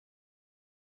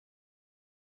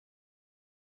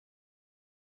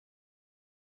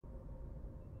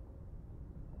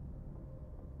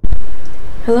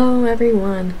Hello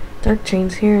everyone, Dark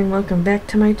Chains here and welcome back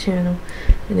to my channel.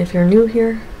 And if you're new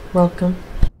here, welcome.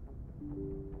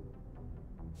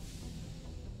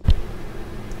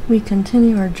 We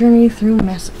continue our journey through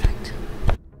Mass Effect.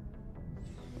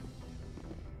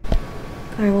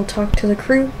 I will talk to the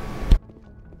crew.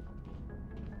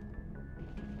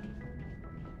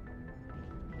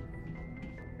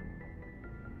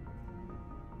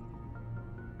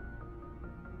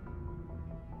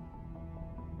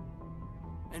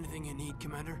 Anything you need,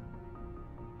 Commander?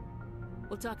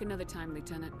 We'll talk another time,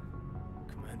 Lieutenant.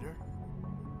 Commander?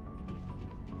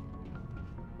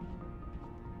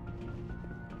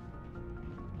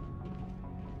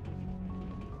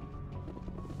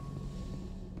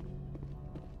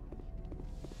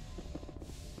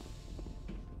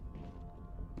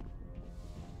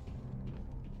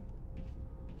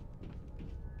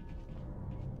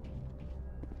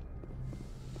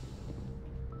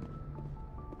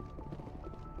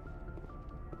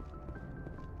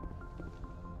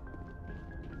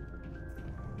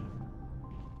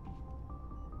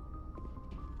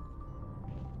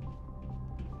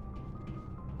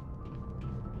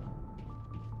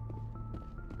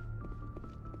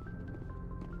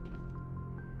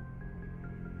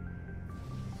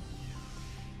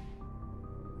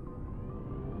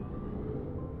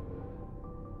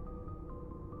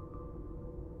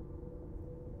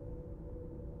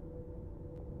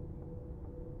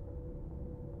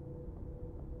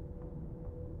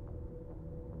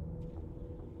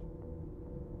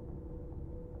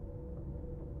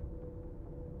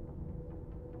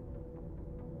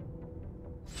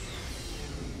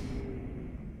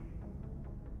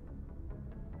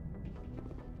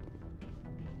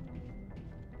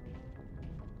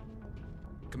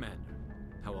 Commander,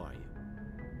 how are you?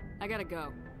 I gotta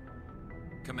go.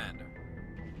 Commander.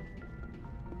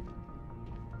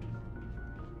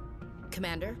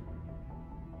 Commander?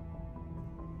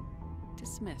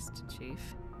 Dismissed,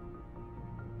 Chief.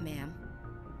 Ma'am?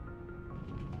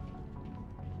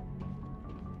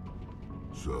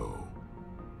 So,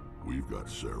 we've got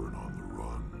Saren on the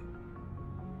run.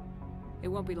 It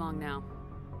won't be long now.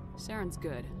 Saren's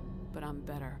good, but I'm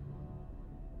better.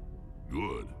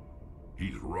 Good.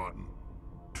 He's rotten.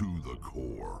 To the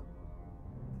core.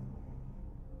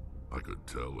 I could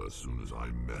tell as soon as I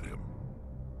met him.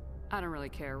 I don't really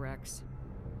care, Rex.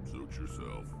 Suit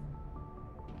yourself.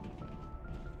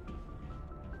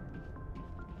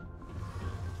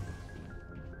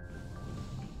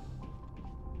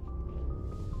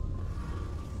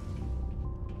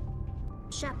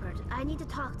 Shepard, I need to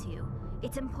talk to you.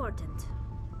 It's important.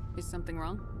 Is something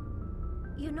wrong?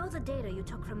 You know the data you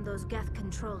took from those Geth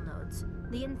control nodes?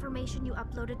 The information you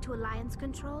uploaded to Alliance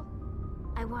Control?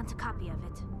 I want a copy of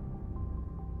it.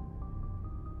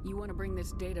 You want to bring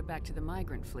this data back to the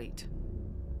migrant fleet?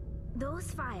 Those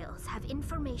files have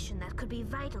information that could be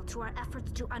vital to our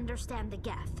efforts to understand the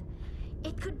Geth.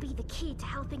 It could be the key to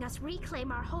helping us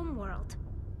reclaim our homeworld.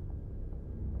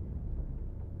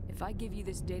 If I give you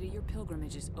this data, your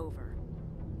pilgrimage is over.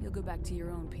 You'll go back to your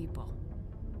own people.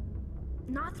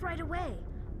 Not right away.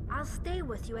 I'll stay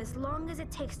with you as long as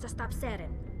it takes to stop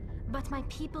Saren. But my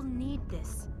people need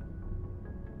this.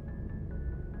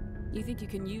 You think you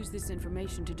can use this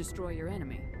information to destroy your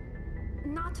enemy?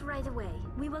 Not right away.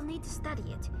 We will need to study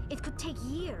it. It could take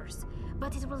years,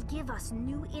 but it will give us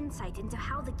new insight into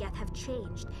how the Geth have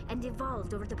changed and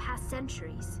evolved over the past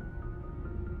centuries.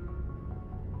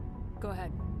 Go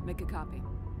ahead, make a copy.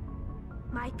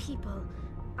 My people,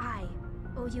 I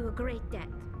owe you a great debt.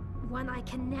 One I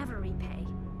can never repay.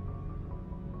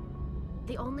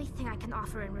 The only thing I can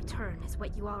offer in return is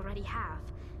what you already have.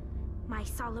 My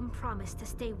solemn promise to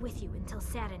stay with you until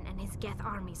Saren and his Geth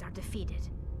armies are defeated.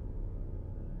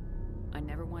 I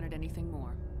never wanted anything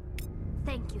more.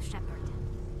 Thank you, Shepard.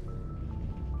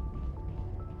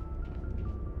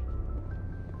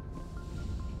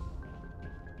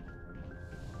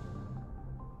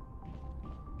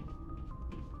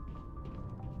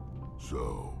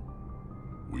 So,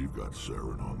 we've got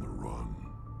Saren on the run.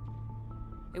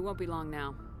 It won't be long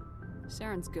now.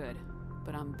 Saren's good,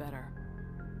 but I'm better.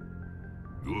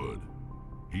 Good.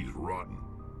 He's rotten.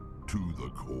 To the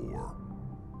core.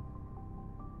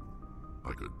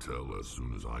 I could tell as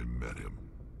soon as I met him.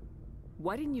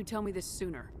 Why didn't you tell me this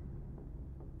sooner?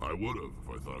 I would've if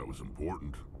I thought it was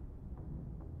important.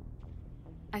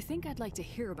 I think I'd like to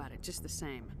hear about it just the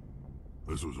same.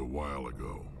 This was a while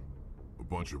ago. A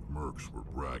bunch of mercs were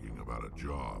bragging about a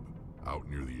job out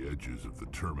near the edges of the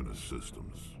Terminus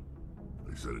systems.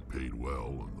 They said it paid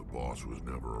well and the boss was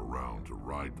never around to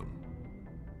ride them.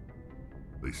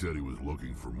 They said he was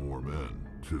looking for more men,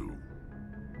 too.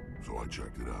 So I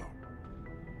checked it out.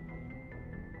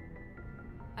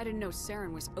 I didn't know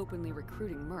Saren was openly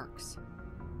recruiting mercs.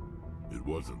 It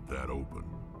wasn't that open,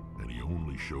 and he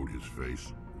only showed his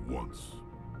face once.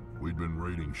 We'd been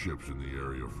raiding ships in the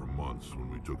area for months when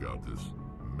we took out this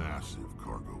massive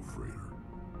cargo freighter.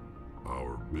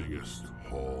 Our biggest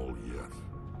haul yet.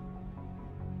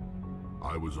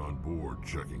 I was on board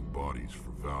checking bodies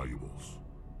for valuables,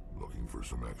 looking for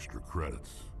some extra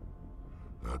credits.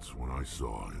 That's when I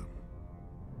saw him.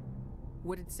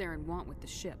 What did Saren want with the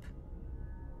ship?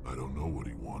 I don't know what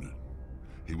he wanted.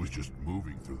 He was just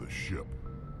moving through the ship,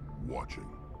 watching.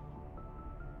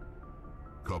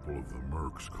 Couple of the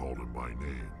mercs called him by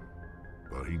name,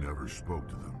 but he never spoke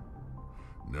to them.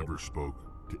 Never spoke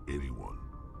to anyone.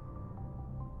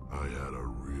 I had a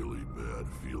really bad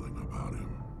feeling about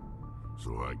him,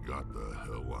 so I got the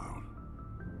hell out.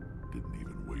 Didn't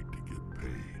even wait to get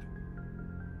paid.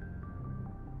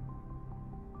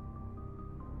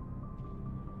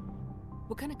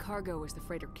 What kind of cargo was the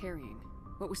freighter carrying?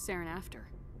 What was Saren after?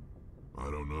 I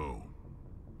don't know.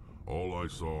 All I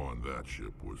saw on that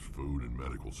ship was food and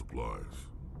medical supplies.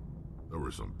 There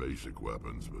were some basic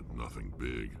weapons, but nothing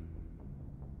big.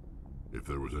 If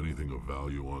there was anything of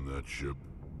value on that ship,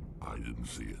 I didn't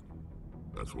see it.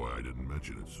 That's why I didn't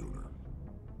mention it sooner.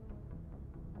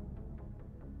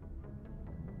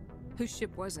 Whose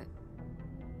ship was it?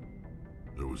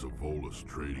 There was a Volus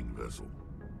trading vessel.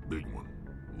 Big one.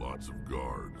 Lots of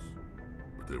guards.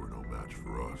 But they were no match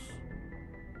for us.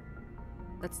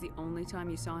 That's the only time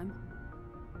you saw him?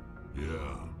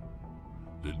 Yeah.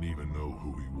 Didn't even know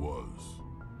who he was.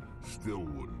 Still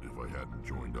wouldn't if I hadn't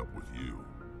joined up with you.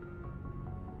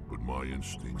 But my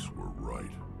instincts were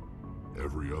right.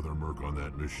 Every other merc on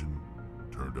that mission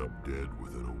turned up dead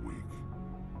within a week.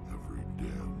 Every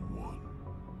damn one.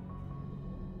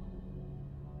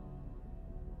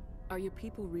 Are your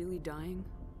people really dying?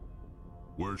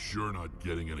 We're sure not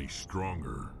getting any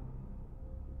stronger.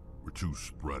 We're too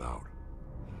spread out.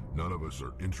 None of us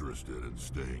are interested in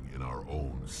staying in our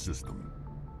own system.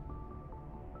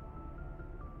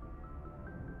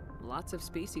 Lots of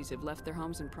species have left their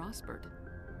homes and prospered.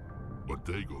 But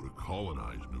they go to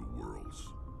colonize new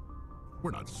worlds.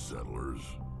 We're not settlers.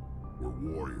 We're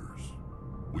warriors.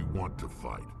 We want to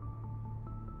fight.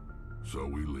 So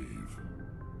we leave.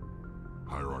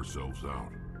 Hire ourselves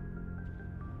out.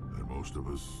 And most of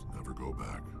us never go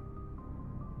back.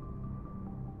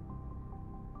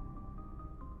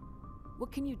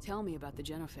 What can you tell me about the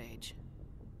genophage?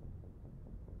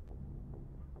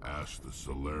 Ask the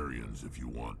Solarians if you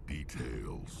want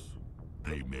details.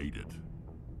 They made it.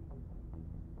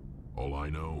 All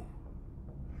I know,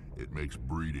 it makes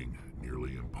breeding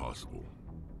nearly impossible.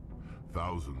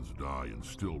 Thousands die in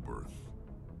stillbirth,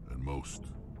 and most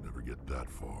never get that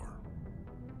far.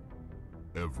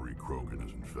 Every Krogan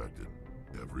is infected,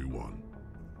 every one.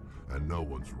 And no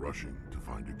one's rushing to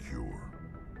find a cure.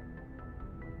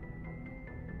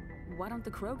 Why don't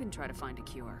the Krogan try to find a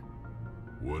cure?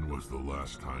 When was the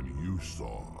last time you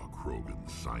saw a Krogan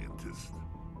scientist?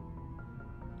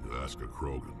 You ask a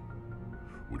Krogan,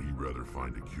 would he rather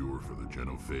find a cure for the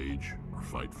genophage or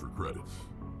fight for credits?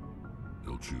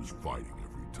 He'll choose fighting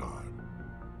every time.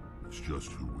 It's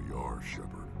just who we are,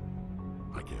 Shepard.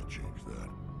 I can't change that.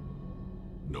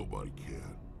 Nobody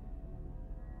can.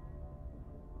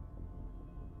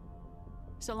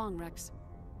 So long, Rex.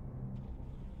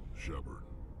 Shepard.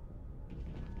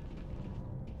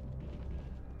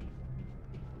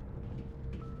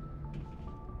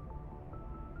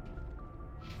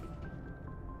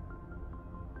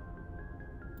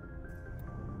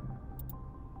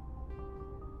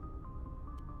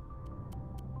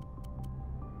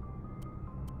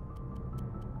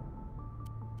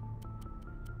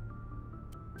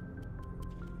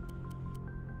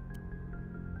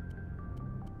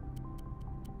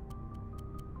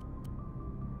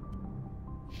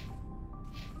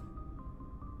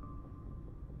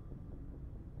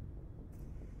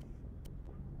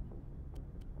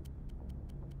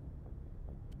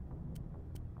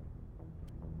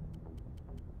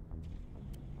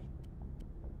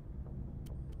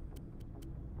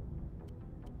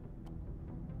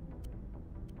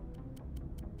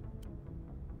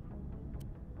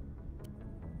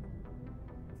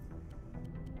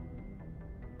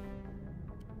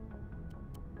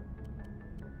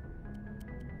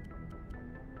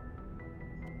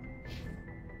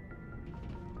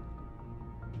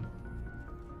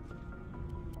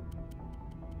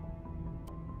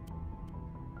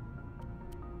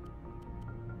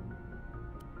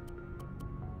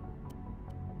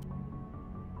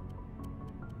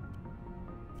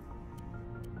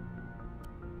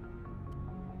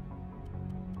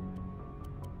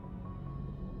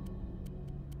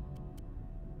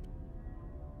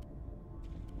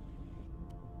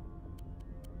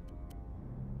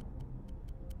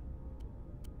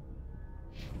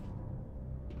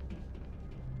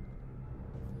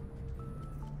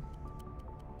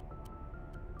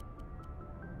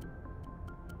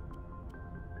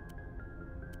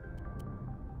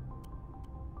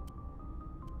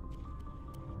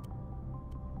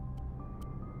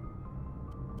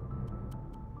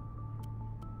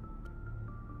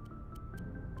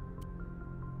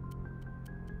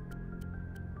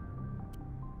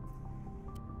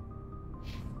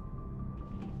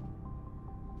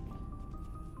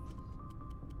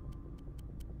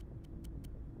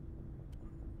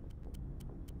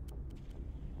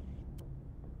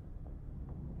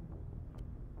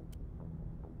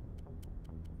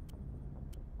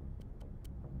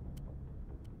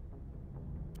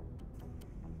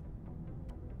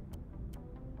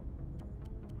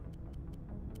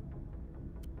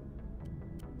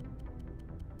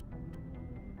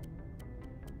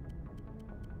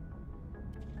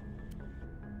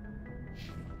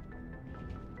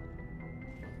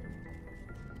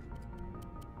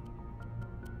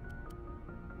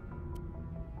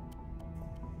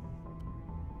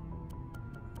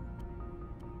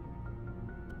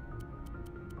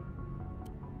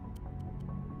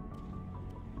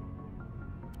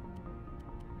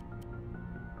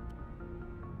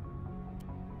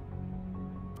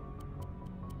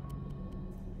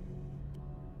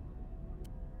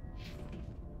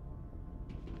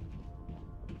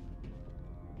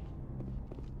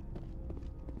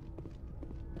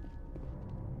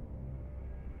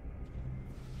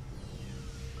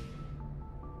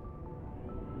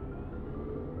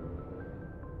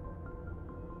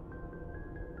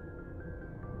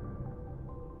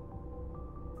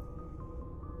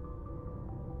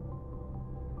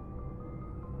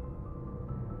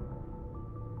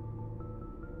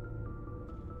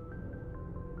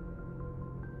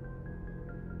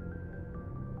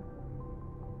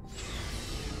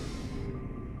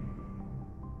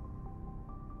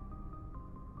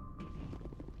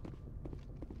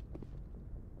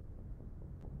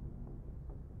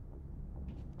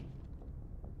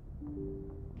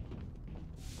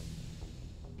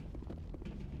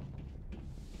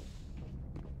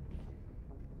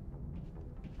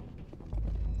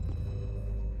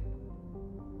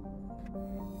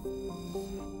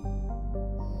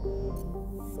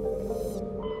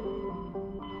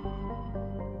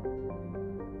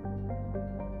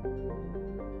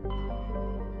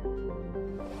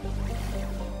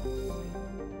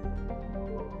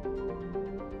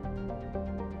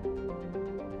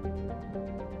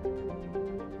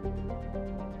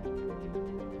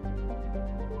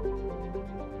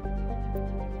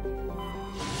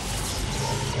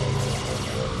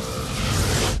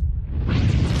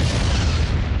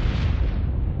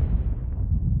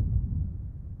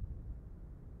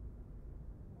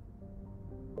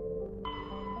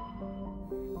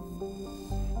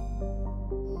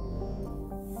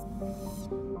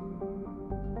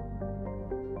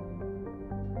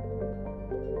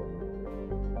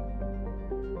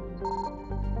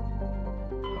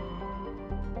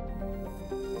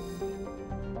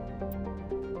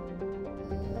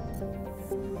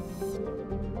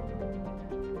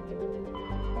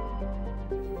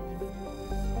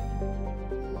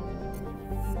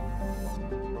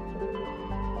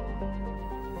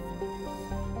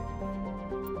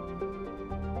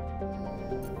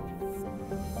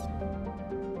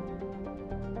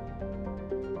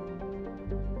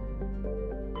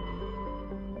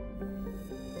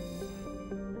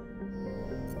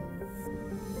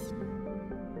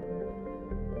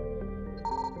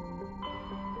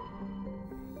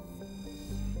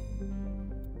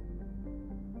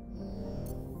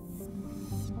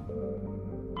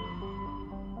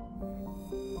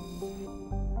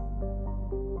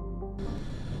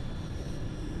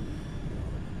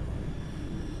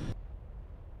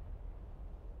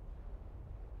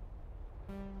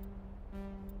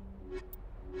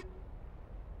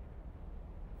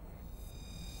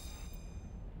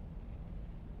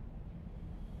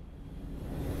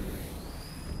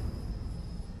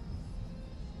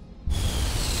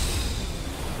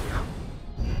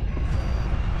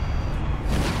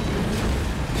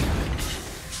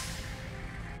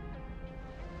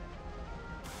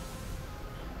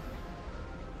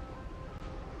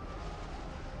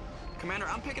 Commander,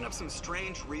 I'm picking up some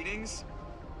strange readings.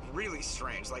 Really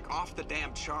strange, like off the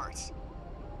damn charts.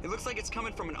 It looks like it's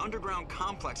coming from an underground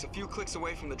complex a few clicks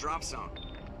away from the drop zone.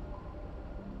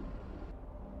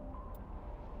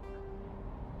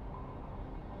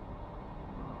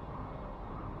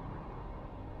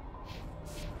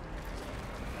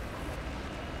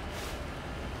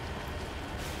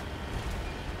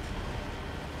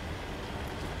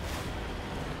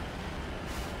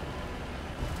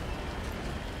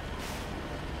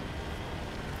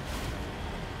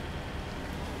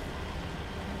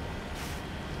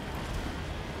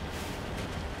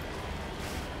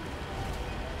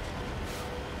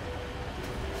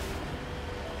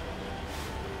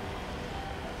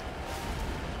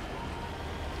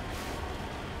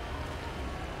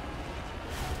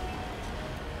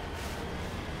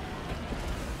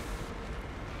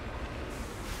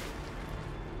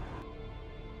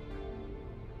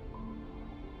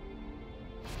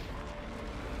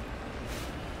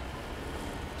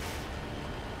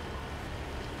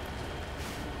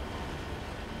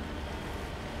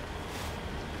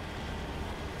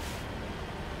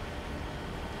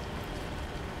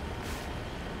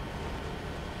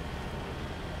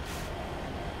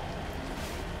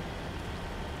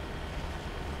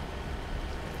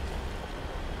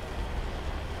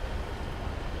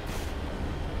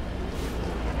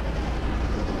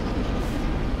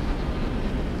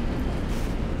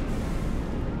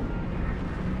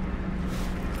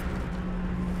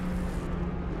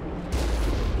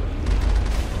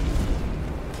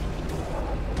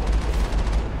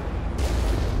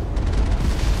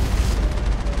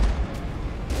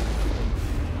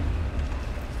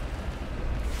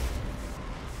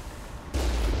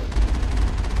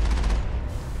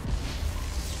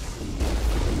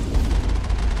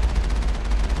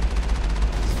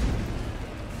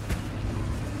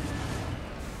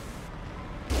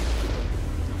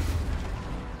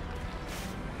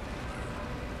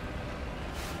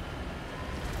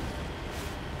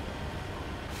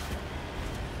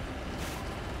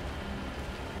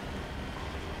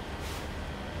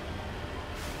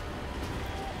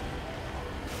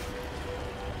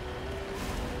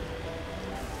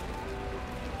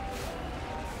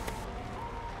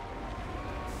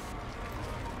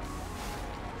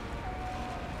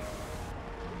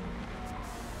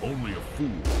 Only a fool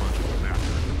punches a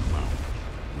napkin in the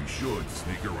mouth. We should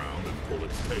sneak around and pull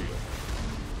its tail.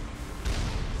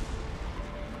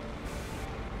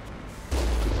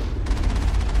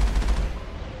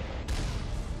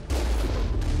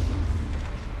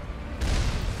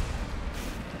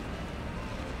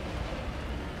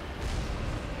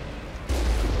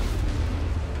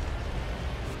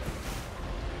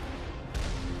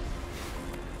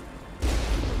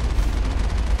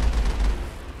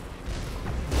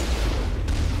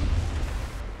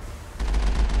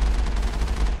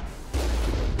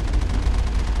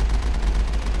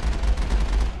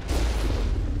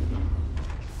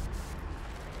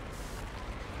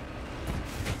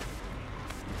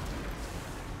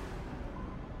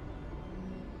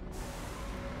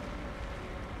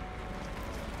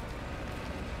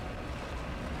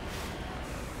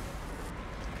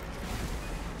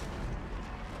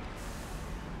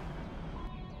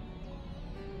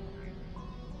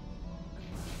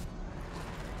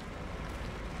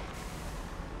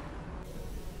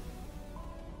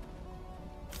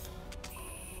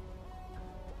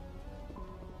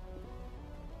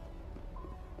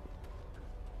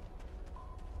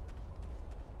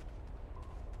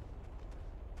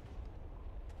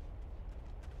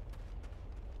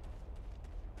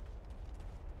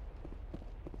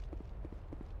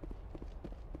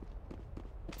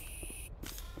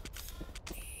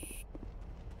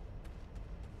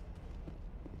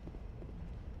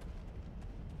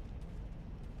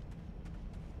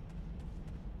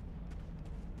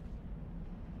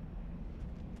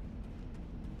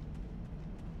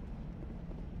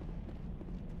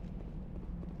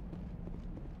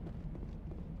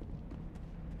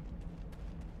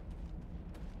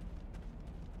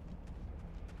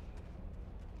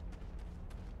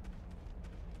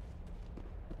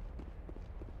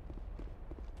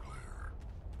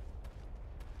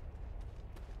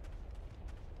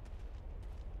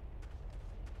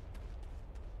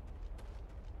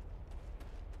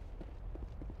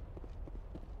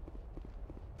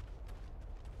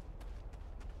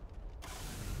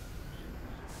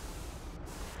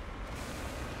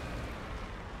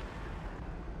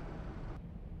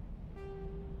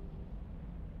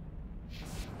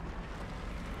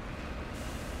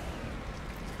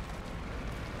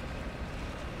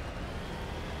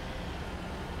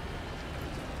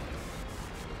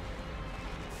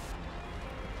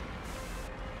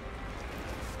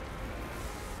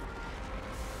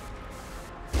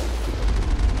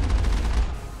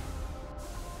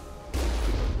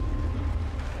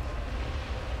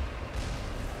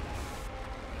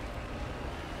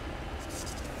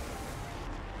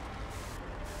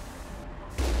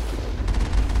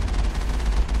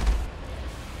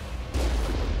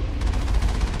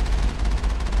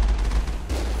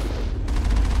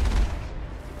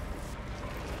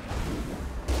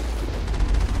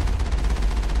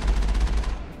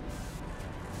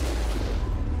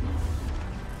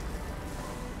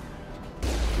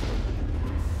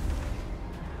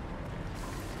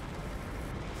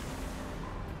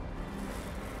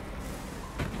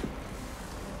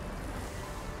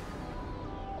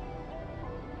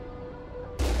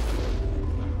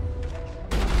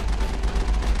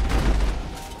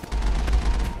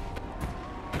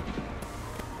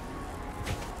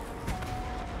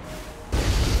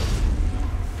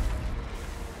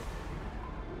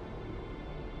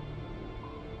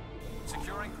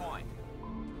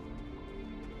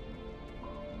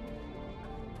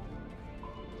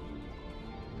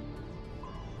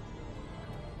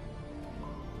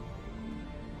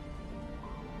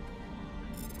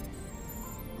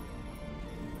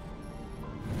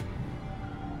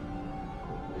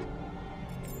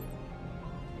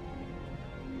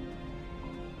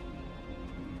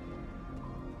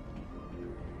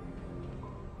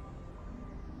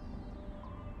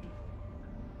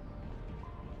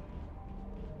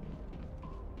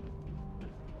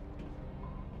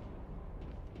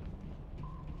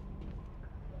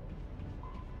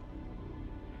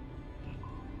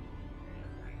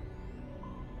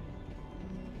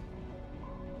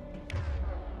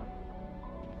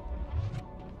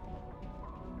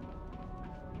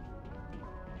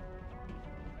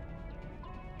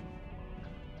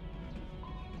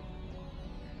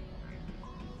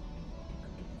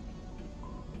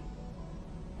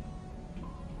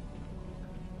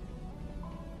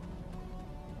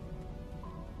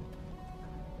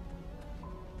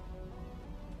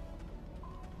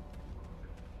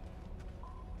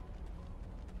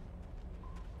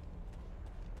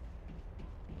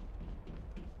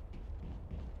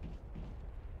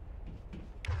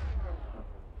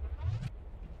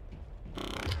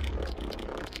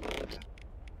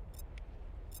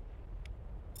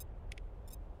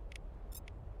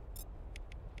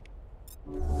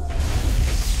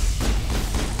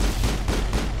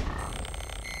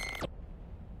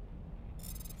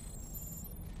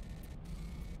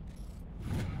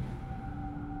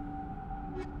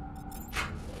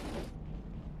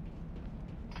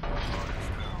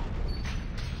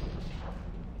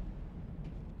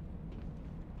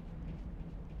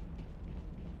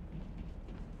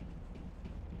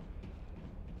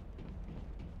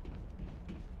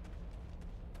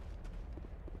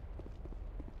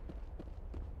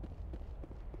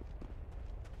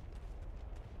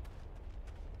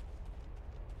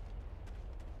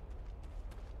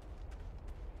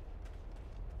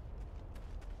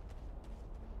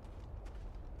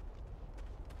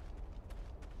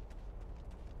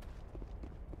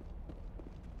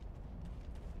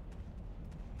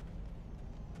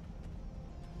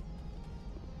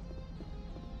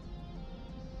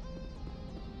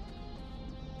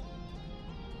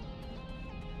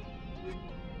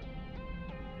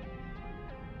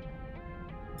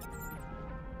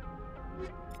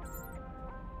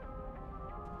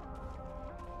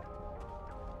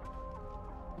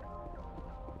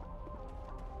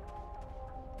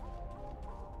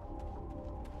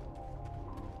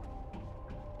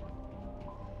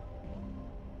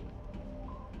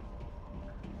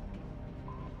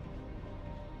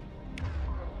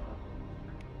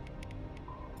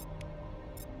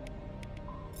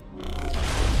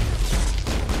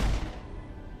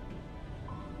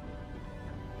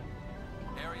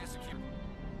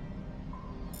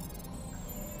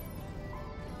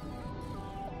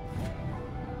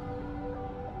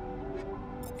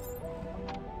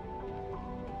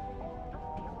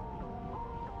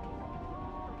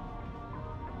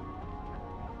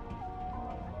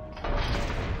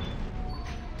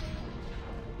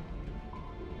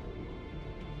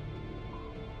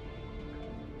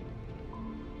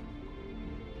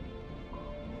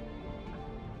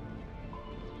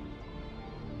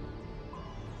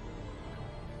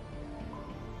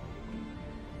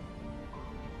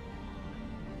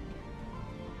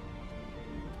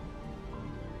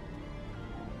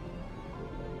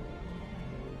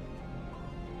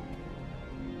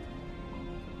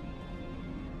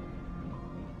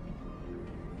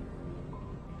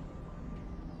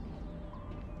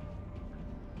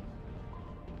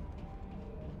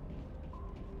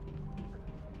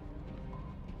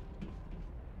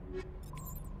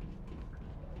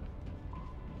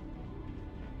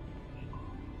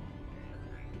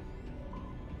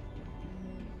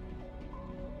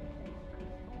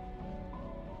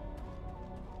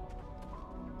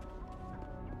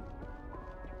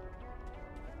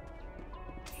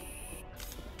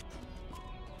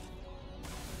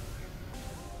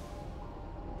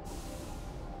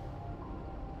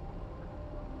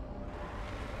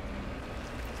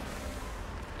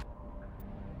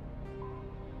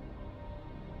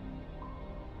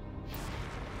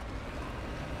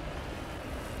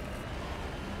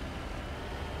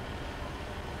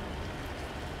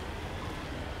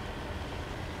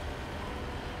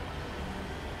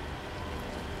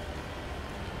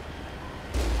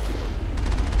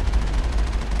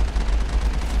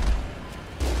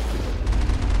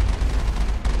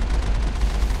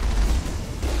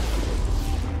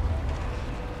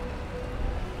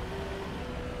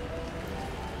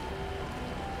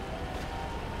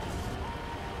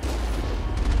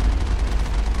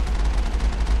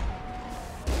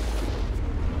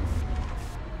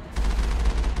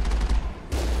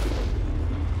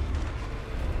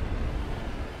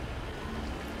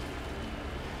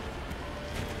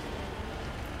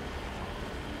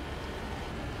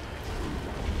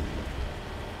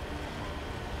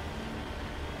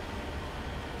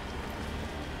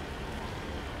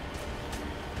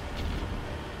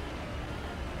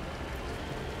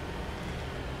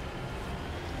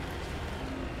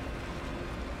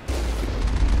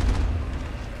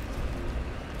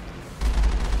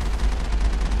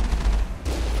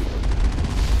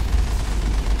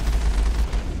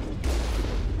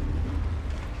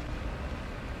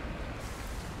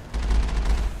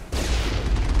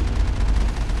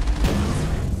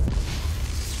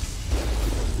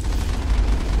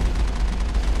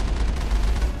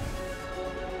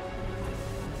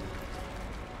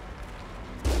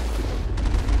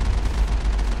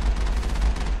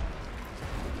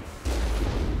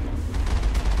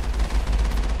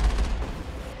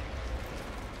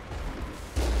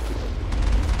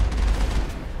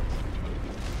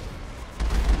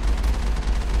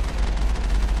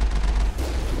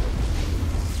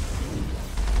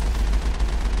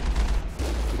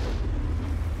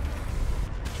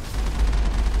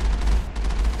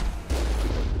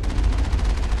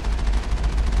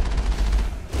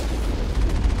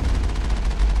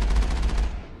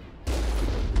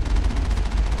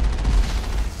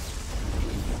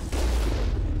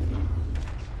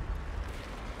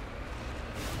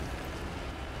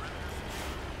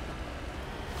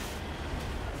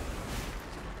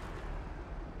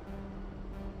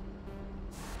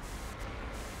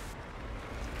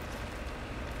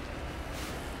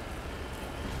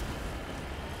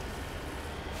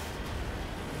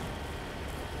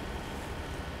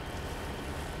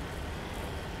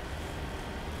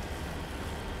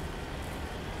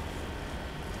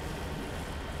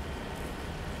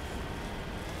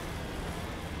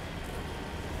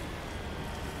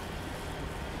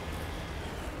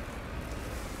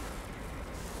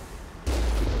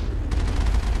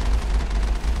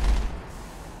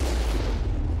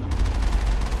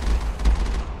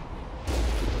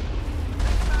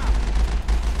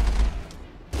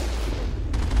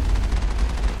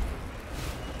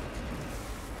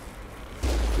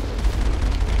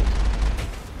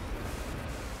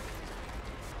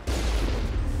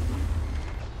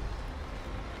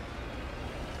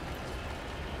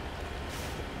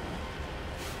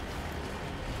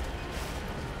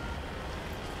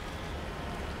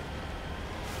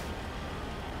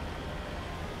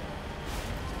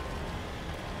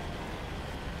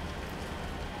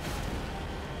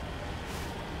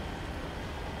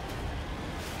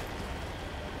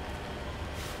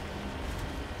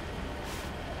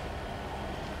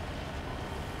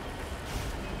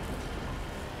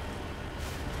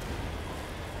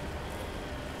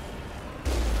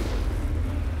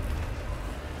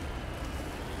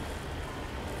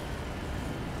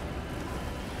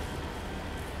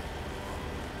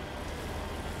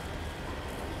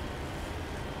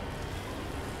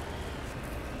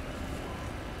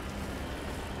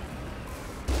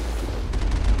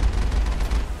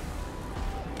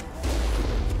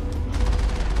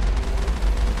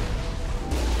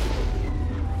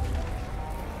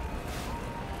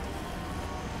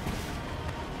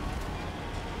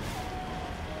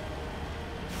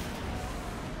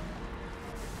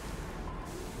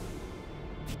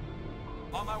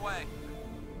 my way.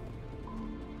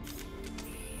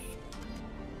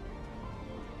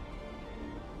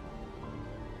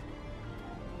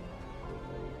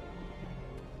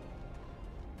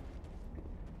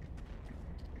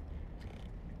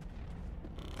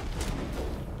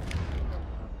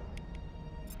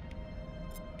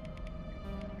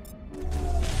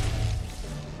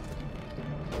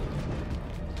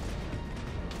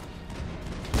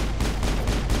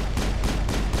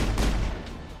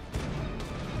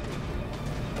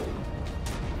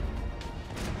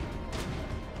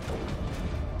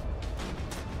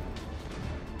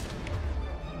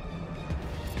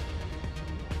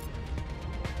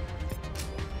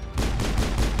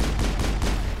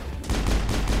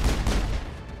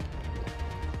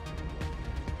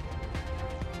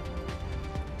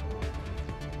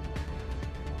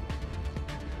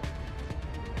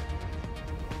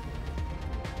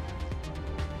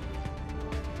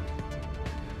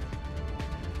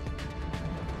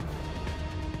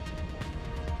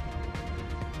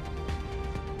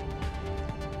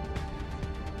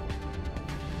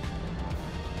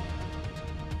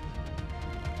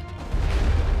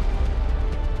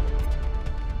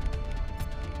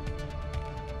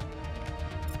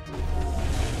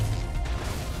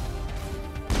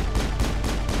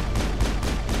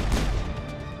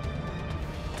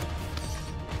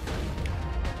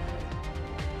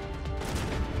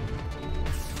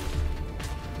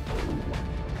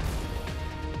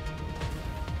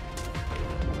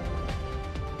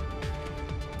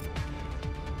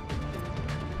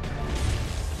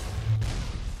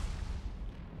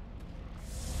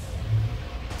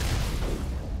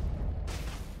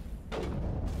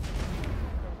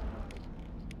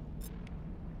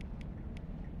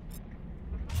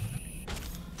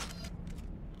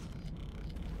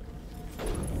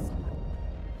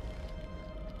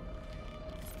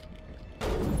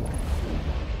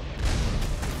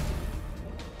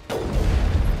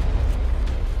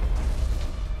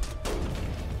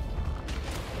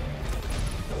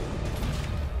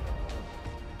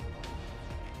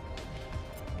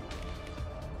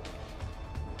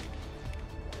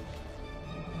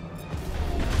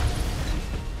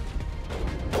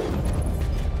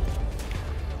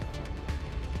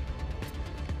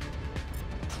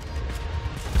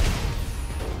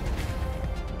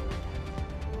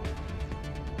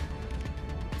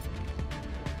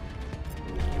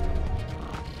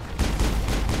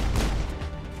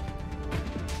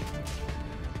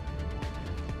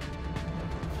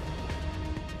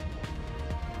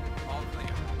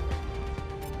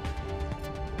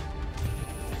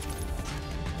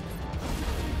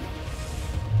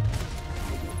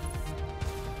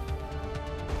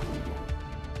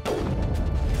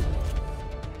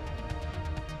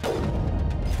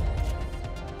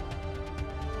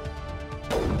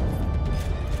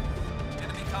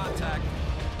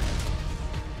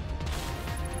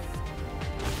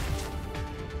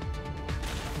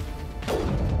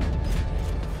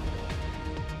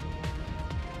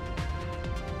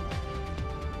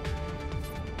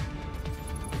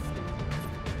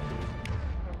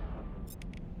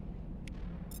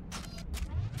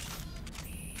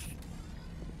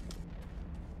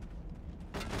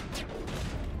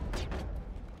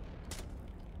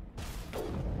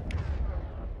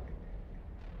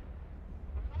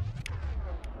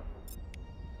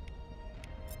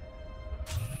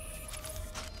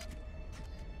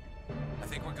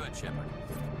 think we're good, Shepard.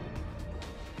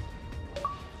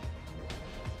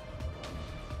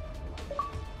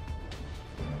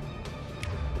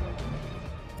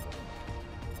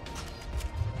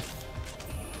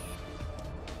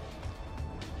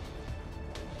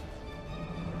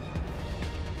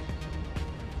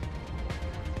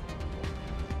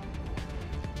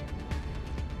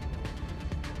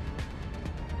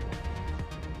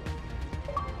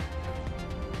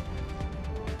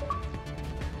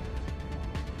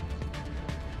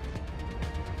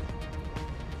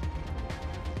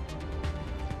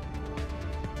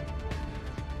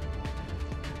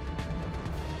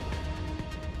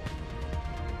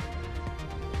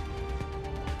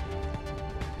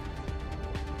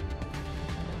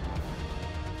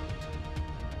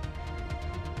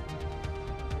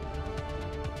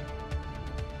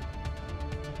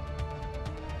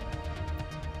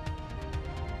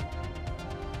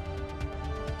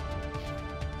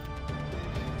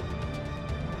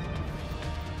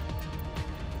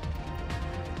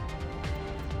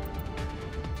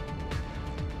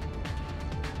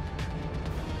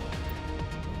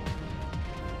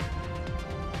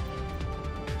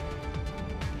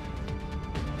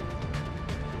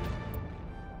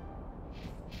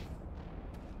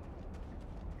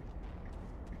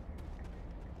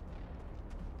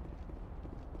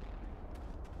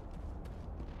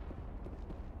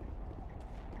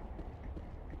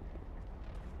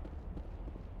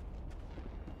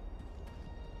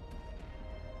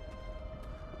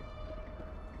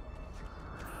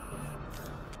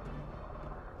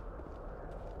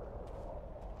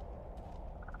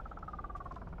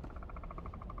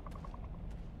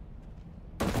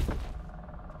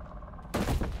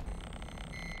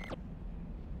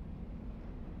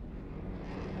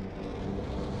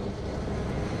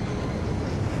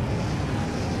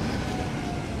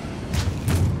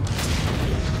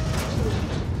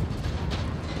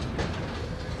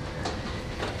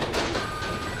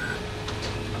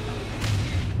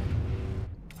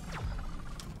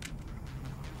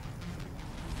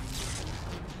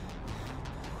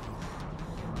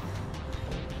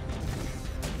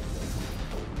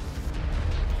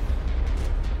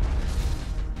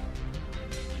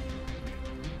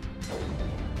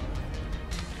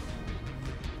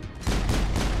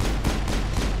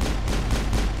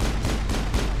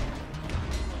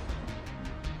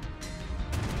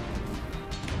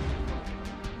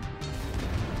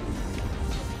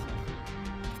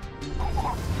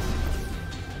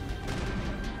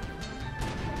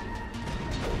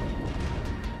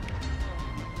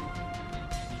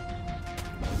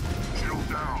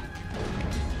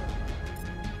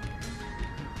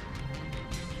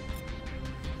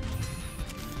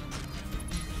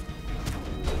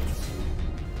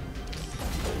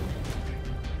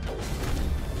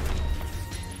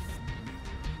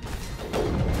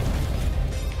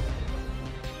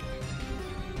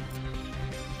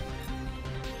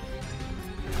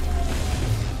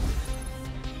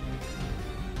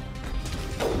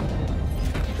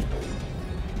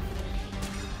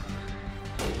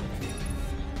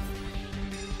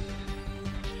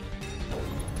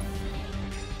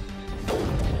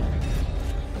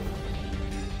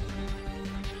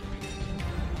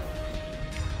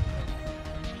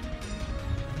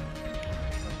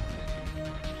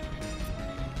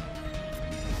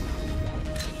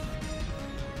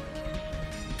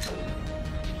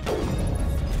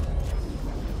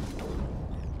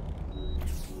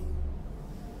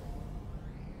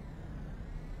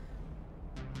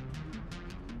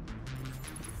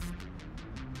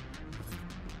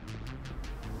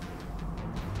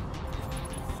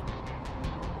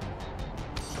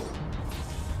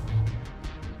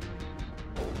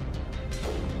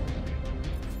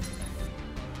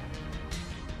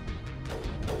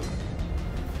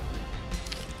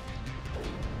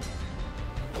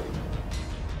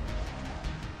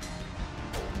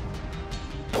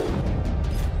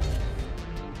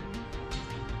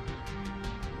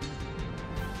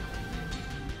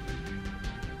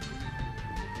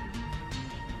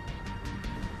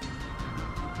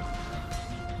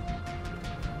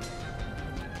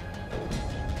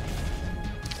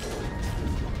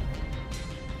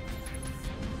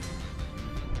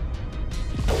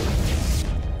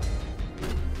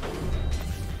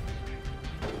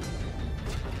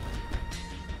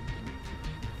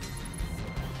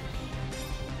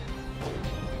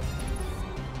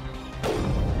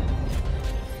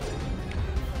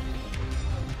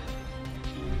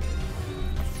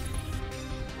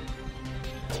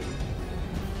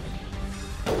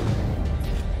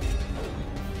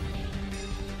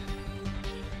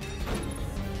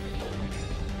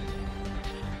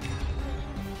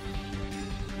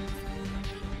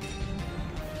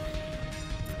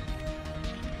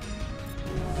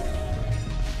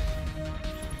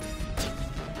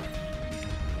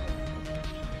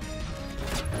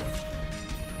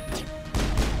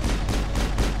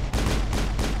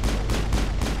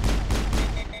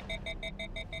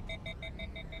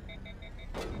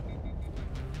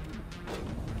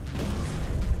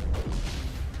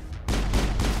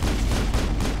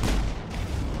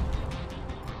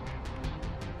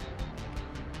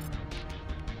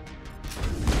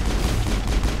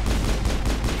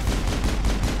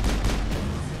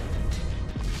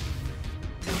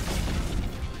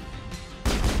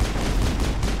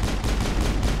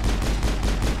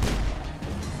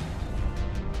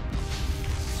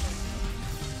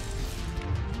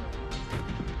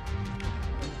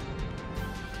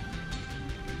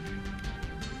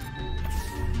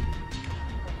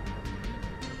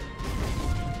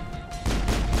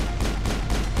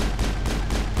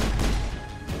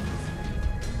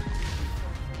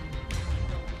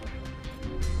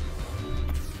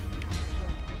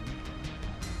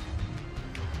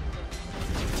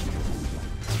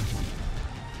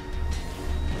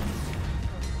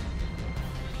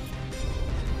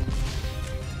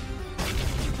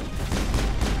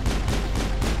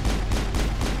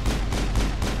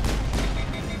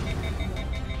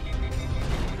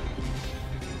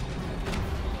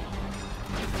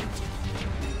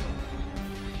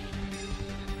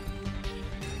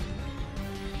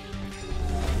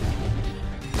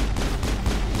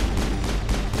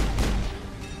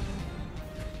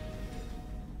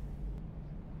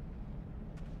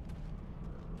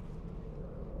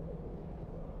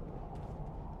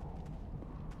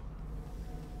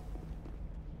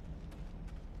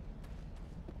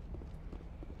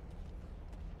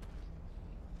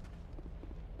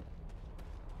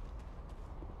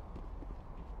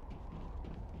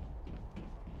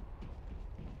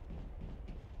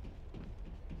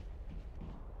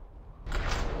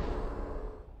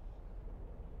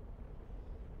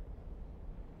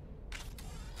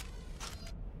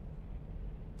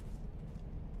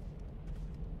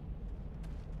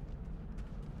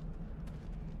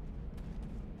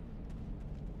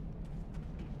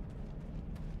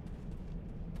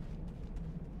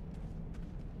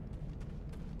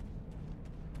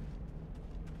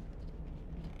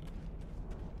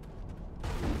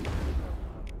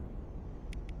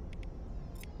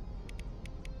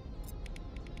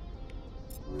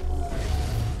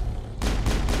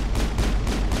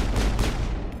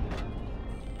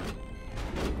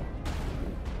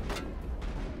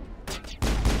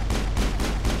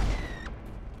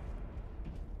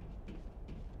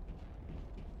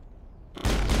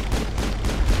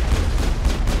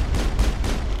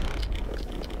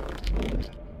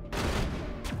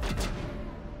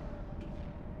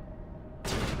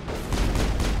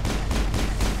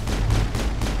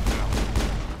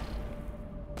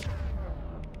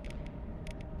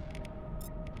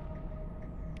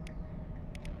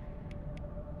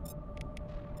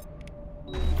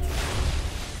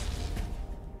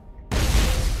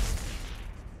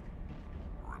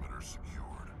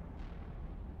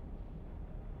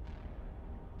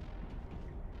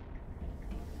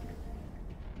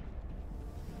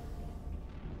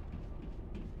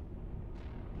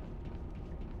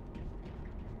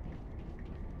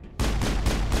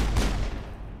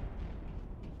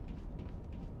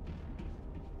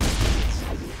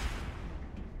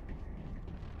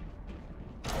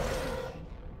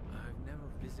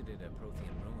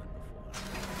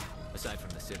 Aside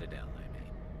from the Citadel, I mean.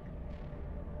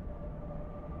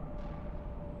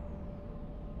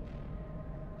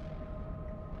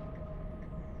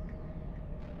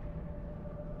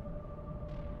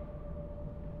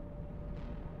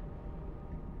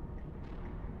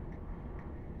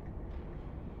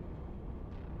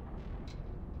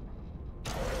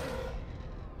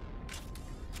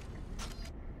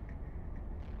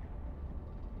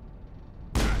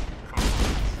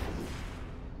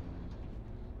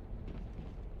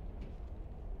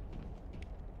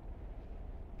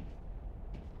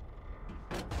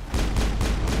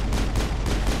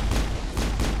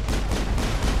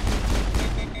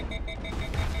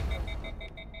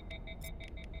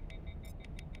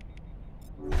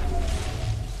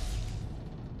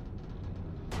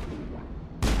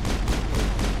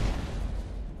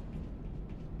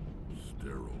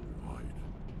 Sterile white.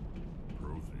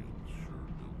 Protheans sure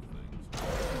build things.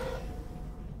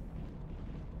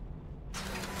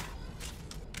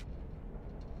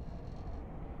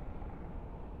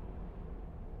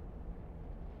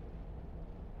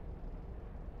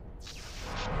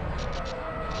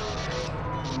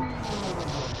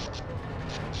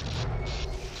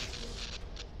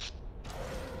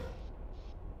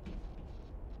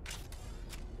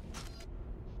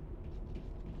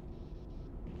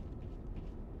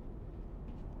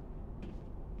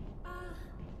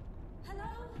 Hello?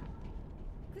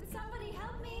 Could somebody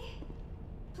help me?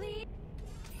 Please?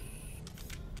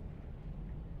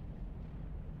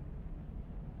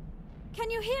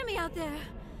 Can you hear me out there?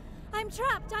 I'm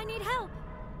trapped. I need help.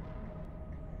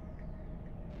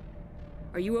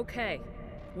 Are you okay?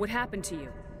 What happened to you?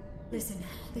 Listen,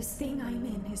 this thing I'm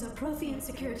in is a Prothean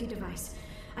security device.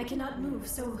 I cannot move,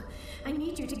 so I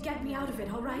need you to get me out of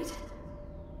it, all right?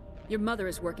 Your mother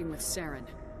is working with Saren.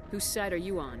 Whose side are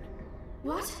you on?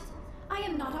 What? I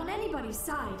am not on anybody's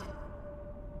side.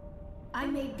 I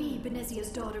may be Benezia's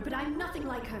daughter, but I'm nothing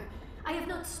like her. I have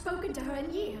not spoken to her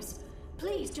in years.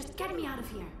 Please, just get me out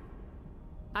of here.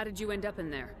 How did you end up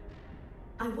in there?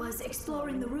 I was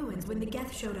exploring the ruins when the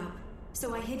Geth showed up,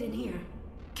 so I hid in here.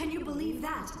 Can you believe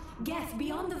that? Geth,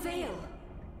 beyond the veil!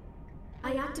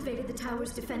 I activated the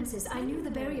tower's defenses. I knew the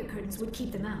barrier curtains would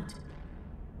keep them out.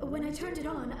 When I turned it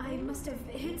on, I must have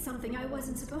hit something I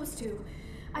wasn't supposed to.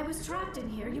 I was trapped in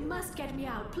here. You must get me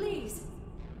out, please!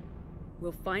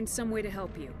 We'll find some way to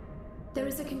help you. There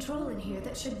is a control in here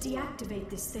that should deactivate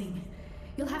this thing.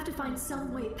 You'll have to find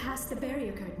some way past the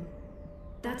barrier curtain.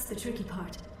 That's the tricky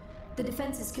part. The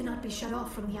defenses cannot be shut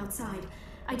off from the outside.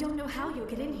 I don't know how you'll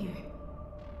get in here.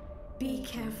 Be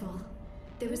careful.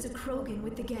 There is a Krogan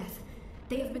with the Geth.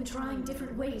 They have been trying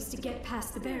different ways to get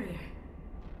past the barrier.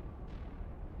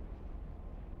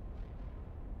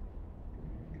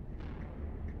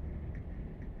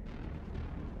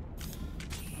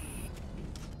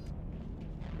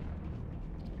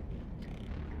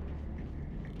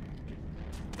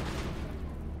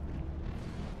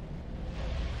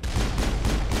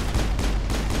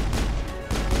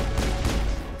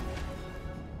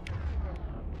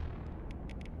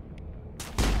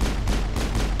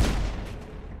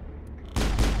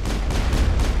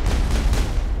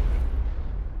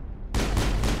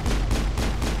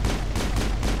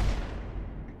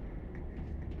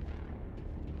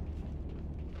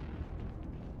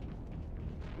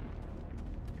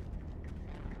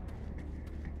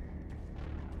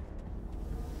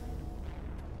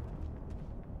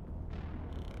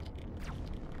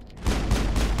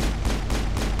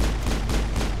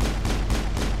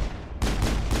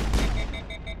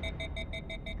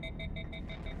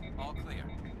 All clear.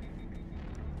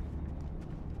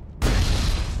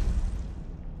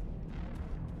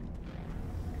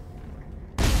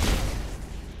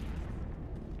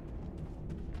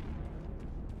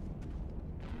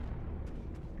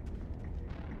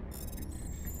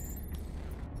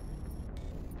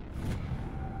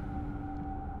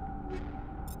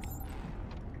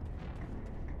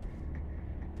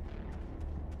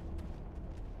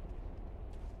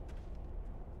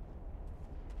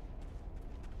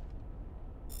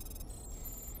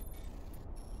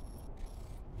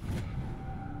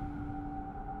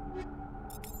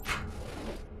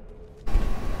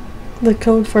 The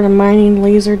code for the mining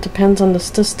laser depends on the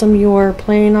system you are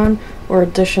playing on or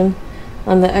edition.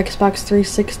 On the Xbox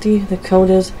 360, the code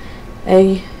is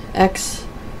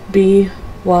AXBY.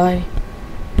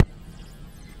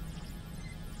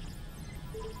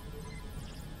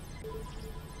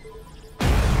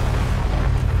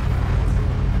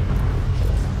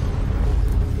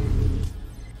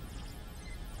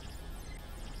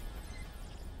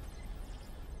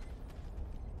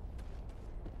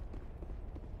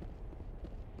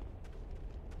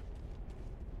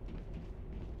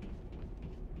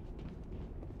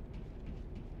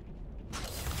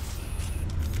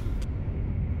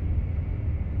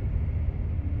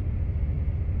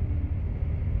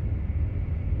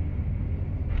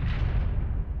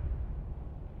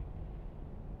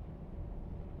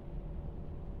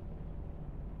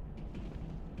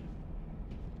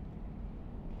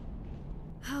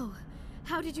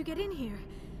 How did you get in here?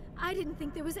 I didn't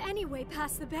think there was any way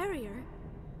past the barrier.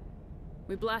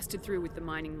 We blasted through with the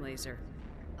mining laser.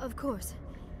 Of course.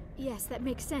 Yes, that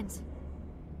makes sense.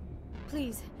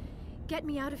 Please, get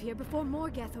me out of here before more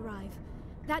Geth arrive.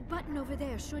 That button over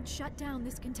there should shut down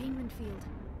this containment field.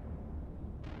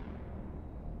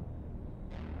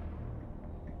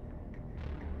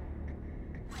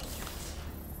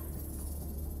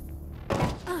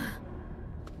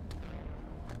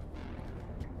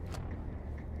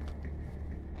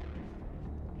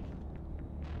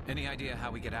 Any idea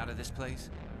how we get out of this place?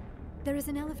 There is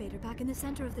an elevator back in the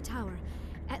center of the tower.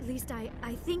 At least I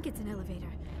think it's an elevator.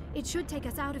 It should take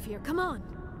us out of here. Come on!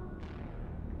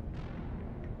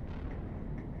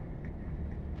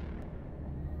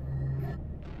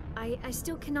 I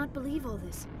still cannot believe all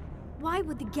this. Why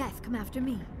would the Geth come after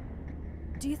me?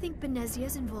 Do you think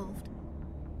Benezia's involved?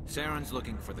 Saren's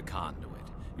looking for the conduit.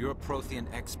 You're a Prothean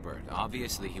expert.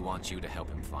 Obviously, he wants you to help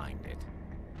him find it.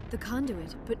 The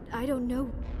conduit, but I don't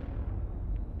know.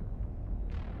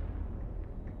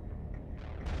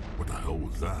 What the hell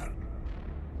was that?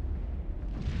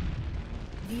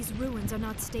 These ruins are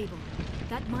not stable.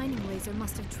 That mining laser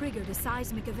must have triggered a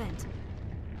seismic event.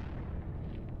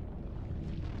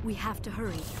 We have to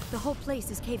hurry. The whole place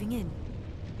is caving in.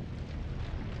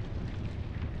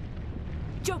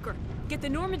 Joker, get the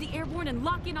Normandy airborne and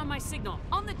lock in on my signal.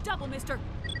 On the double, mister!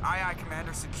 Aye, aye,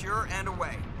 Commander. Secure and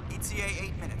away. ETA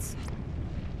 8 minutes.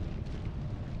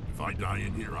 If I die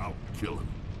in here, I'll kill him.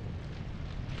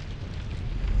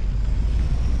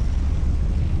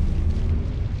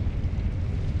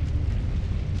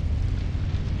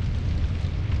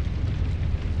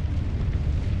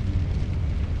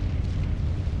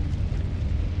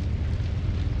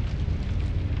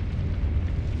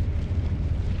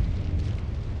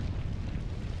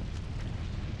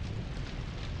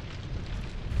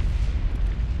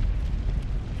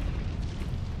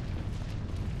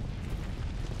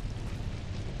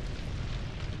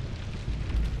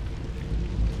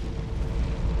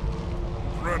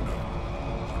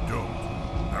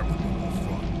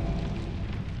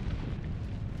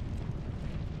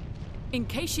 In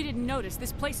case you didn't notice,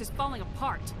 this place is falling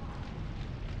apart.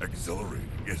 Exhilarating,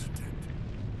 isn't it?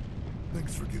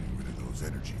 Thanks for getting rid of those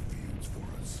energy fields for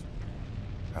us.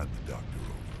 Hand the doctor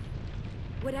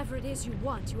over. Whatever it is you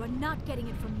want, you are not getting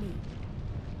it from me.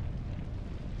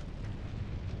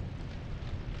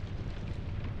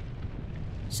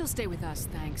 She'll stay with us,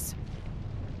 thanks.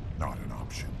 Not an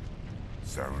option.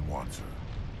 Saren wants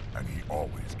her, and he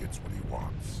always gets what he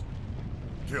wants.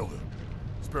 Kill him.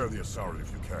 Spare the Asari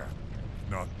if you can.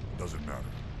 If not, doesn't matter.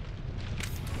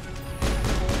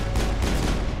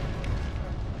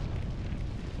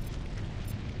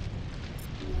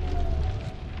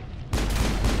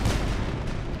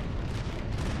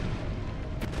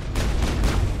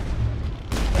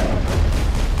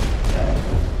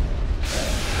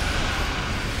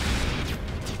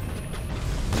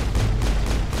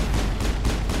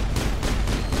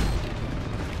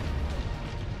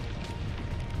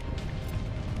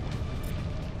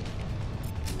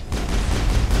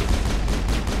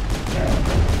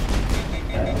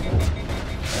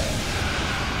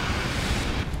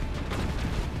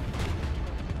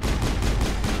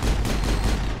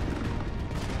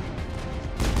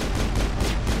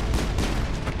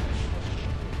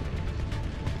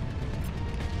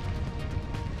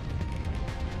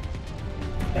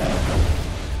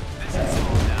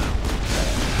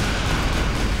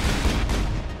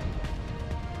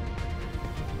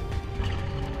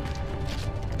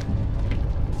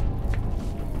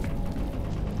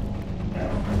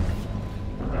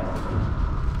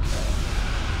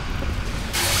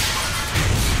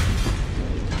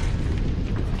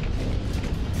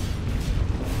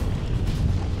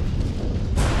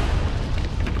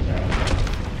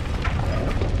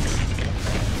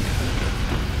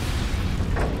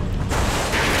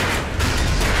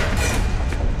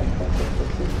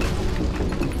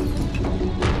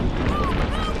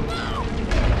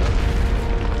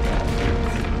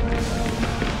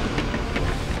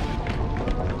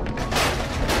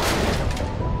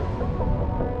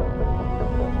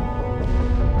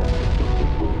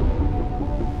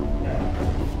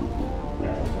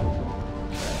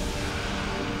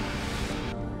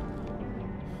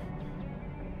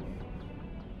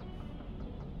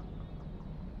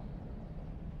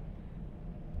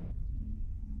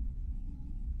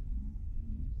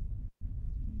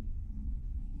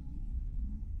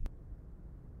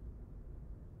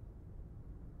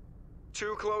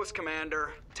 Too close,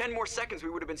 Commander. 10 more seconds we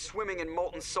would have been swimming in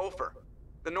molten sulfur.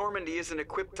 The Normandy isn't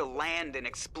equipped to land in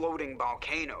exploding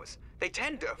volcanoes. They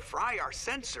tend to fry our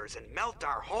sensors and melt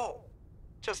our hull.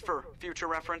 Just for future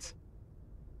reference.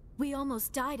 We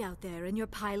almost died out there, and your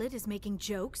pilot is making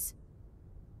jokes?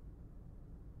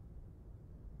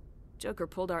 Joker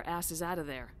pulled our asses out of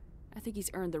there. I think he's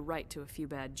earned the right to a few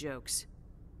bad jokes.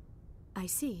 I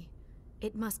see.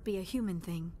 It must be a human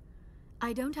thing.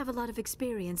 I don't have a lot of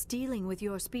experience dealing with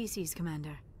your species,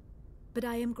 Commander. But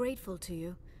I am grateful to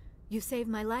you. You saved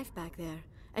my life back there,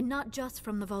 and not just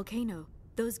from the volcano.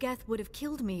 Those Geth would have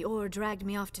killed me or dragged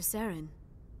me off to Saren.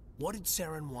 What did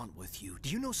Saren want with you? Do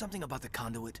you know something about the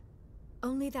conduit?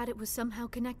 Only that it was somehow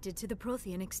connected to the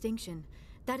Prothean extinction.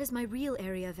 That is my real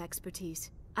area of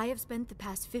expertise. I have spent the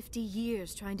past 50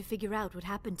 years trying to figure out what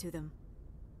happened to them.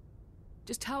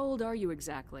 Just how old are you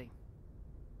exactly?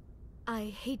 I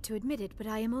hate to admit it, but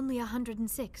I am only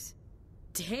 106.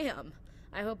 Damn!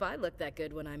 I hope I look that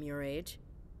good when I'm your age.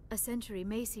 A century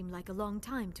may seem like a long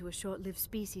time to a short-lived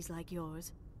species like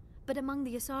yours. But among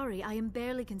the Asari, I am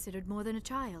barely considered more than a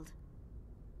child.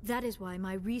 That is why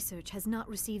my research has not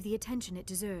received the attention it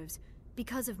deserves.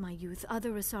 Because of my youth,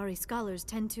 other Asari scholars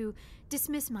tend to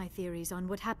dismiss my theories on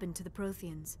what happened to the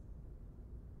Protheans.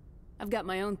 I've got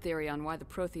my own theory on why the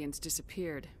Protheans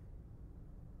disappeared.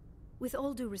 With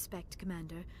all due respect,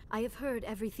 Commander, I have heard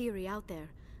every theory out there.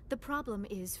 The problem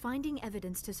is finding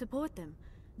evidence to support them.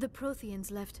 The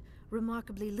Protheans left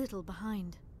remarkably little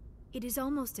behind. It is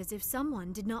almost as if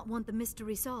someone did not want the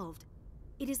mystery solved.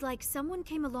 It is like someone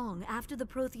came along after the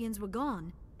Protheans were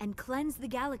gone and cleansed the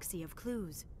galaxy of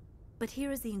clues. But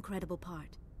here is the incredible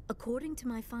part. According to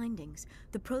my findings,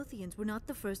 the Protheans were not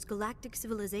the first galactic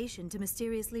civilization to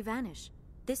mysteriously vanish.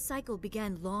 This cycle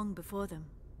began long before them.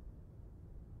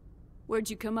 Where'd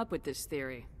you come up with this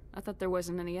theory? I thought there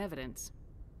wasn't any evidence.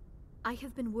 I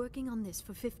have been working on this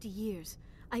for 50 years.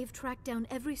 I have tracked down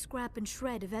every scrap and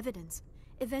shred of evidence.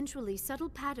 Eventually, subtle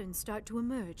patterns start to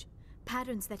emerge,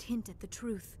 patterns that hint at the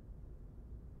truth.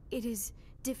 It is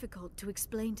difficult to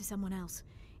explain to someone else.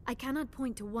 I cannot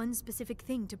point to one specific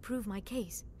thing to prove my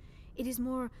case. It is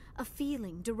more a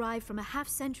feeling derived from a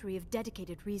half-century of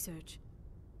dedicated research.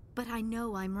 But I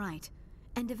know I'm right,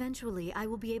 and eventually I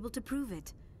will be able to prove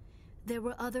it. There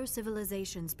were other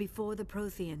civilizations before the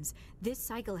Protheans. This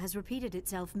cycle has repeated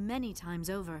itself many times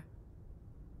over.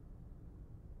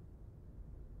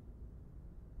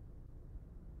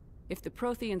 If the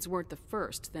Protheans weren't the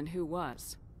first, then who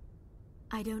was?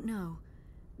 I don't know.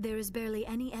 There is barely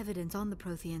any evidence on the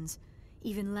Protheans,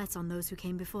 even less on those who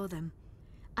came before them.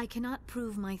 I cannot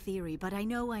prove my theory, but I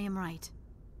know I am right.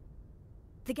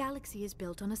 The galaxy is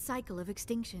built on a cycle of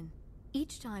extinction.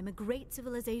 Each time a great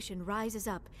civilization rises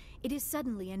up, it is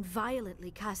suddenly and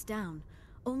violently cast down.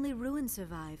 Only ruins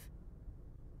survive.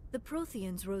 The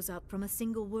Protheans rose up from a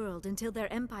single world until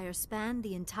their empire spanned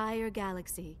the entire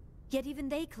galaxy. Yet even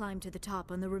they climbed to the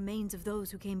top on the remains of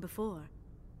those who came before.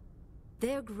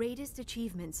 Their greatest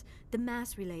achievements, the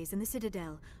mass relays and the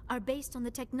Citadel, are based on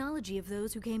the technology of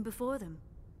those who came before them.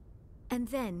 And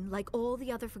then, like all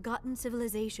the other forgotten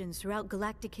civilizations throughout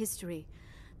galactic history,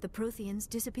 the Protheans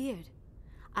disappeared.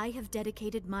 I have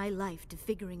dedicated my life to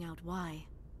figuring out why.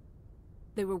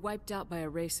 They were wiped out by a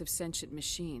race of sentient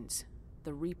machines,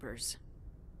 the Reapers.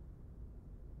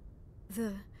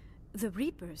 The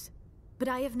Reapers? But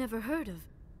I have never heard of...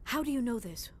 How do you know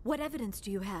this? What evidence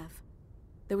do you have?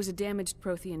 There was a damaged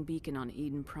Prothean beacon on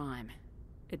Eden Prime.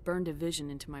 It burned a vision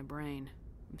into my brain.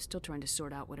 I'm still trying to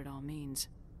sort out what it all means.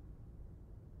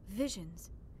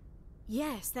 Visions?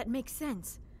 Yes, that makes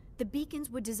sense. The beacons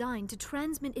were designed to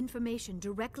transmit information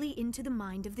directly into the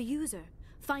mind of the user.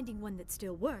 Finding one that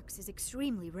still works is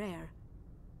extremely rare.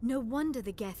 No wonder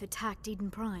the Geth attacked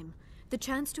Eden Prime. The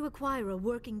chance to acquire a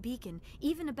working beacon,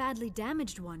 even a badly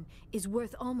damaged one, is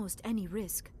worth almost any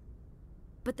risk.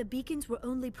 But the beacons were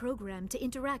only programmed to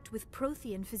interact with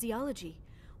Prothean physiology.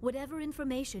 Whatever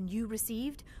information you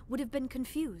received would have been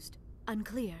confused,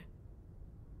 unclear.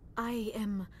 I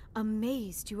am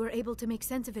amazed you were able to make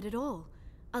sense of it at all.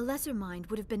 A lesser mind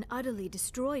would have been utterly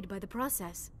destroyed by the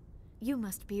process. You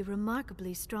must be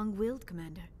remarkably strong-willed,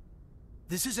 Commander.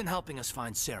 This isn't helping us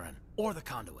find Saren, or the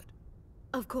conduit.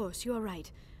 Of course, you are right.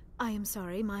 I am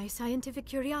sorry, my scientific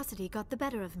curiosity got the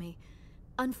better of me.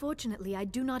 Unfortunately, I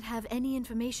do not have any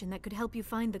information that could help you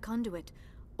find the conduit,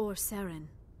 or Saren.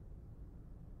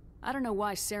 I don't know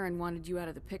why Saren wanted you out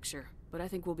of the picture, but I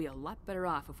think we'll be a lot better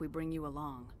off if we bring you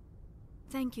along.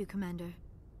 Thank you, Commander.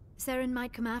 Saren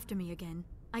might come after me again.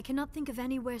 I cannot think of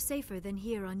anywhere safer than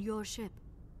here on your ship.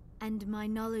 And my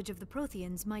knowledge of the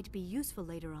Protheans might be useful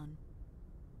later on.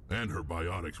 And her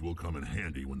biotics will come in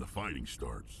handy when the fighting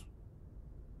starts.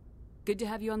 Good to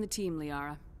have you on the team,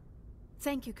 Liara.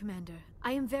 Thank you, Commander.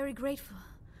 I am very grateful.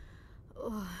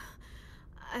 Oh,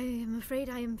 I am afraid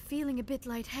I am feeling a bit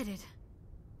lightheaded.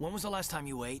 When was the last time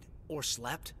you ate? Or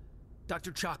slept?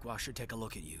 Dr. Chakwa should take a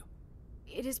look at you.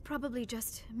 It is probably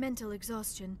just mental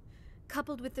exhaustion,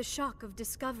 coupled with the shock of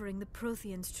discovering the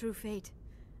Prothean's true fate.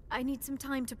 I need some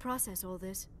time to process all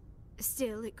this.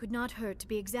 Still, it could not hurt to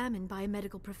be examined by a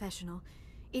medical professional.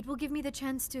 It will give me the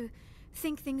chance to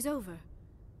think things over.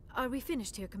 Are we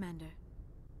finished here, Commander?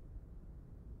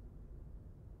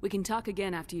 We can talk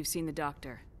again after you've seen the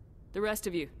doctor. The rest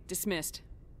of you, dismissed.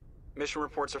 Mission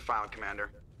reports are filed, Commander.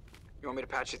 You want me to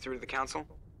patch you through to the Council?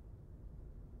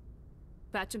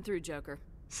 Patch him through, Joker.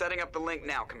 Setting up the link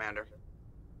now, Commander.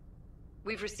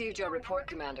 We've received your report,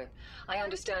 Commander. I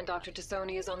understand Dr.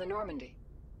 Tassoni is on the Normandy.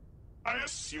 I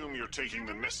assume you're taking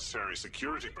the necessary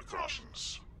security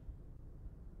precautions.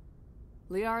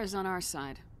 Liara's on our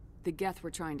side. The Geth were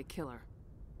trying to kill her.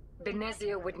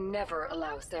 Benezia would never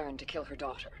allow Saren to kill her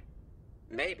daughter.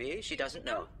 Maybe she doesn't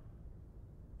know.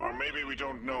 Or maybe we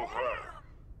don't know her.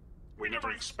 We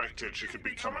never expected she could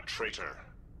become a traitor.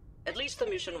 At least the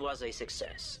mission was a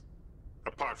success.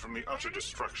 Apart from the utter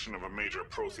destruction of a major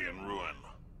Prothean ruin.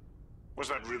 Was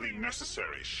that really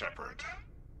necessary, Shepard?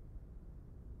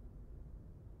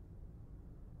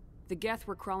 The Geth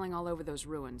were crawling all over those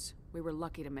ruins. We were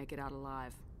lucky to make it out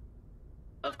alive.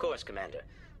 Of course, Commander.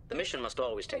 The mission must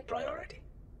always take priority.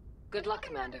 Good luck,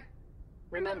 Commander.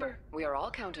 Remember, we are all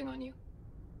counting on you.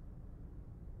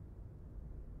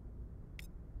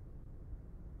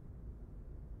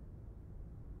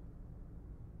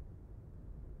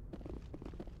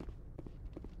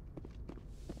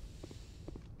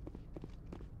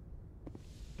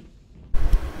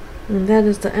 And that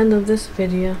is the end of this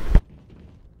video.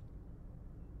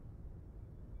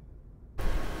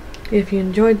 If you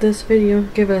enjoyed this video,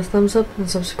 give it a thumbs up and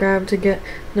subscribe to get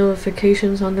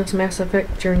notifications on this Mass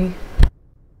Effect journey.